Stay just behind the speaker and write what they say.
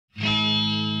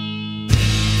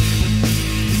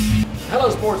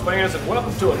Hello sports fans, and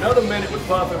welcome to another Minute with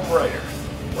Puf and Prater.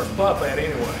 Where's Puf at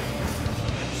anyway?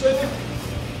 Sydney,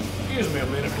 excuse me a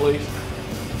minute please.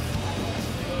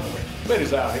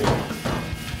 Betty's out here.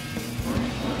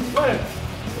 Betty,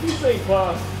 have you seen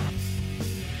Puf?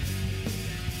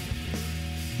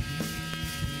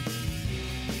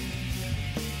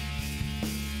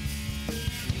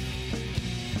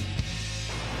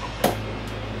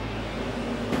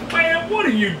 Man, what are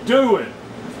you doing?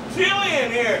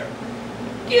 Chillin here.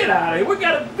 Get out of here. We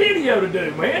got a video to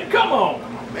do, man. Come on.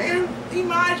 Man, eat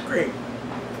my ice cream.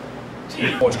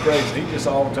 Gee, boy's crazy. He's just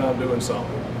all the time doing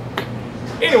something.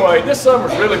 Anyway, this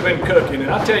summer's really been cooking,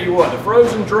 and I tell you what, the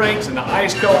frozen drinks and the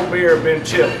ice cold beer have been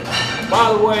chilling.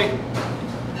 By the way,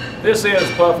 this is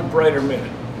Puf and Prater Minute.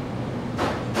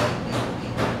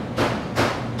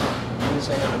 You didn't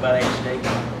say nothing about HD.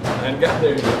 I ain't got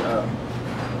there yet.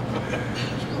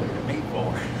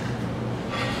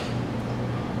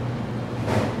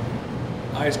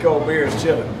 Ice cold beer is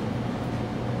chilling.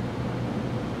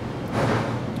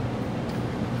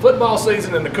 Football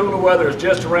season and the cooler weather is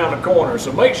just around the corner,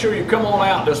 so make sure you come on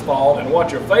out this fall and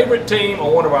watch your favorite team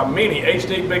on one of our many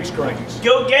HD big screens.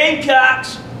 Go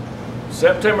Gamecocks!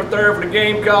 September 3rd for the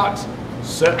Gamecocks,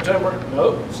 September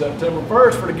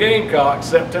 1st for the Gamecocks,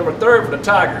 September 3rd for the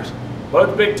Tigers.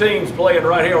 Both big teams playing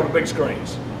right here on the big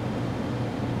screens.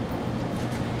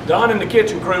 Don and the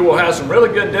kitchen crew will have some really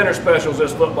good dinner specials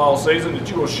this football season that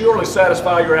you will surely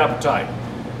satisfy your appetite.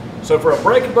 So for a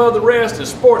break above the rest is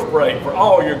Sports Break for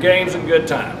all your games and good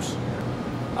times.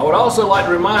 I would also like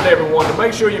to remind everyone to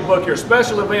make sure you book your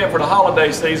special event for the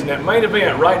holiday season at Main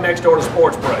Event right next door to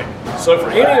Sports Break. So for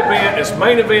any event, it's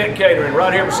Main Event Catering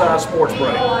right here beside Sports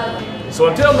Break. So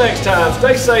until next time,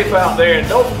 stay safe out there, and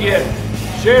don't forget,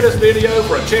 share this video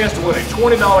for a chance to win a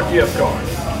 $20 gift card.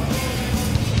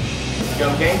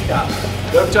 Go Gamecocks.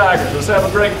 Go Tigers. Let's have a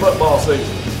great football season.